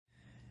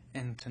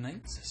And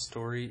tonight's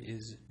story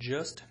is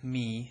Just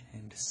Me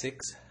and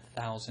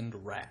 6,000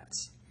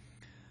 Rats.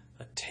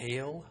 A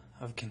Tale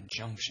of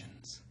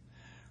Conjunctions.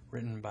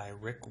 Written by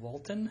Rick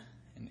Walton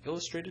and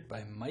illustrated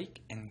by Mike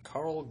and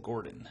Carl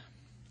Gordon.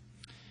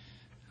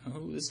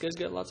 Oh, this guy's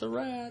got lots of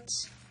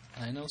rats.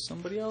 I know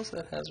somebody else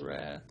that has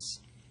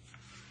rats.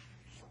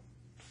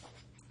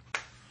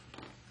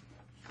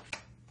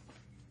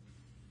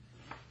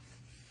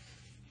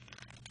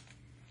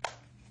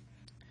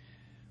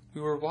 We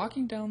were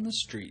walking down the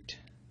street,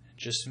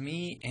 just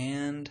me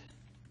and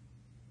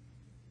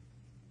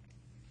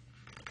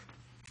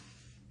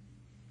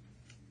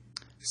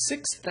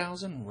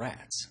 6,000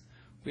 rats.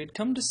 We had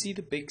come to see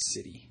the big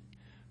city.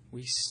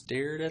 We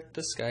stared at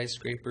the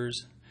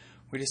skyscrapers.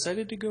 We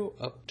decided to go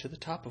up to the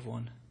top of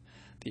one.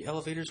 The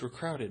elevators were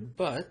crowded,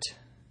 but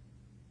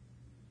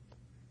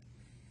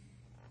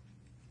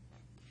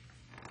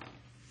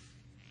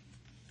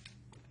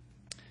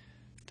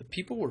the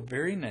people were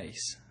very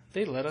nice.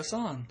 They let us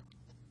on.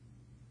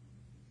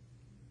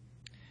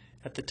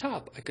 At the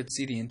top, I could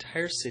see the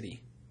entire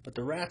city, but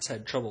the rats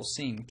had trouble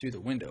seeing through the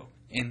window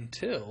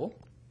until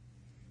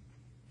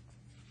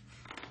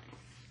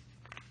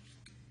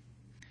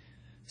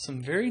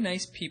some very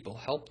nice people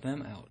helped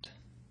them out.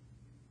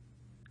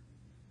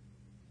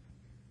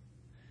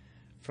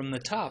 From the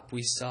top,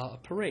 we saw a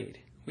parade.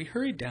 We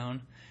hurried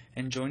down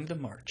and joined the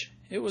march.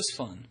 It was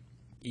fun,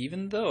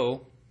 even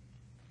though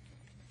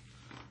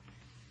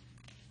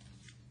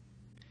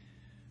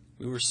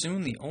we were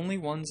soon the only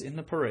ones in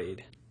the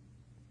parade.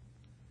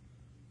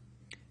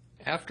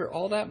 After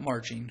all that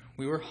marching,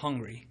 we were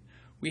hungry.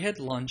 We had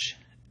lunch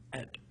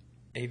at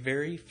a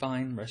very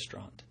fine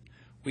restaurant.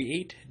 We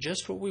ate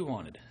just what we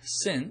wanted,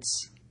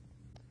 since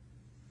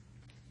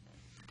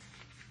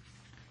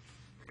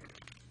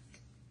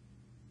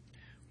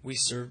we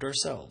served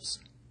ourselves.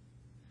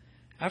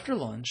 After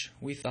lunch,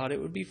 we thought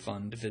it would be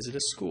fun to visit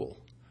a school.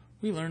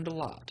 We learned a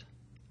lot,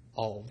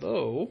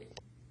 although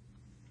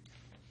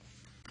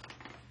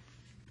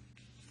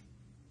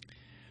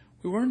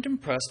we weren't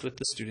impressed with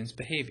the students'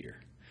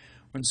 behavior.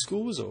 When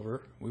school was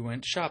over, we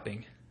went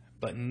shopping,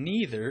 but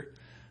neither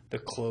the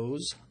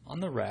clothes on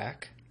the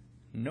rack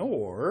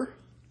nor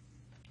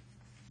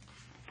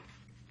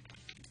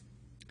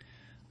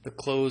the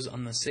clothes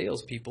on the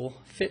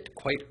salespeople fit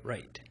quite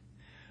right.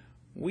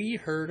 We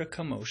heard a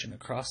commotion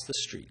across the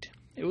street.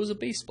 It was a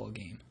baseball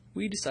game.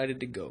 We decided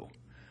to go.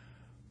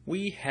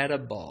 We had a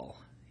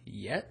ball,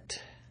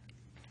 yet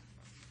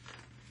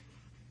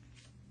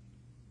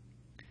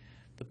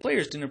the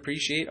players didn't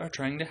appreciate our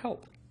trying to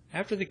help.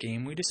 After the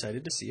game, we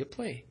decided to see a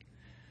play.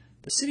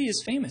 The city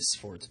is famous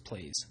for its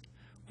plays.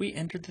 We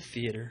entered the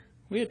theater.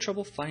 We had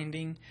trouble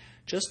finding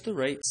just the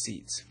right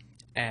seats,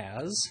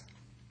 as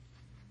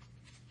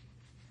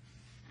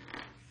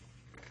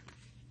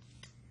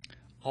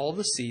all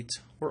the seats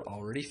were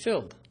already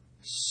filled.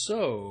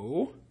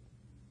 So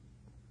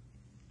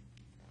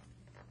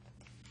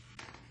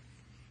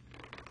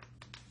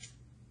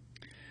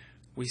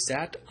we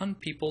sat on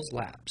people's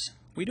laps.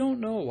 We don't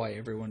know why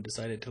everyone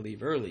decided to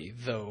leave early,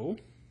 though.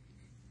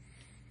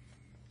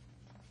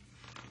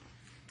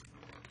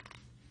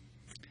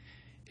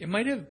 It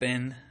might have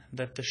been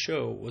that the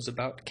show was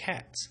about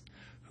cats.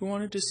 Who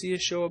wanted to see a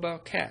show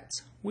about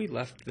cats? We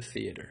left the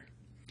theater.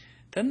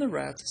 Then the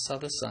rats saw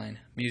the sign,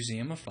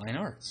 Museum of Fine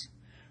Arts.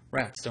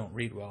 Rats don't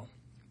read well.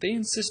 They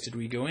insisted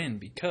we go in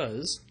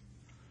because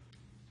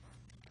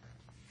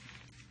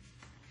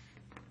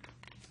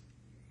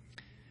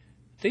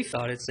they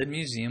thought it said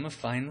Museum of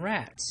Fine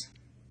Rats.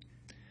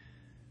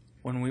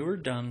 When we were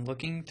done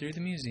looking through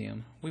the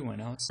museum, we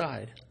went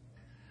outside.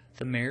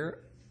 The mayor,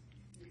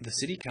 the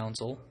city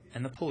council,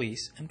 and the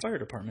police and fire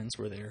departments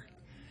were there.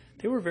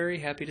 They were very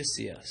happy to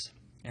see us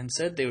and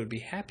said they would be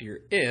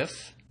happier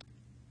if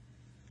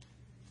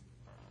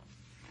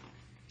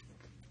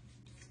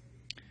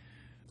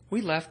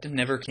we left and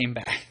never came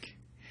back.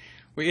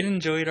 We had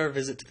enjoyed our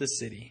visit to the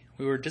city.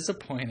 We were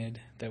disappointed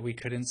that we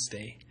couldn't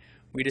stay.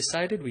 We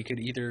decided we could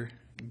either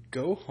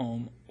go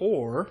home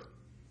or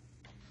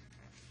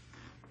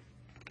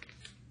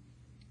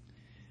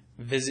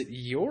visit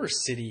your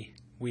city.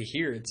 We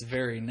hear it's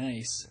very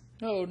nice.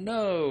 Oh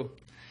no!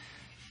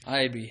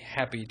 I'd be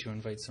happy to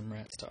invite some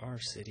rats to our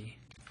city.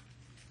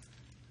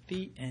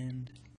 The end.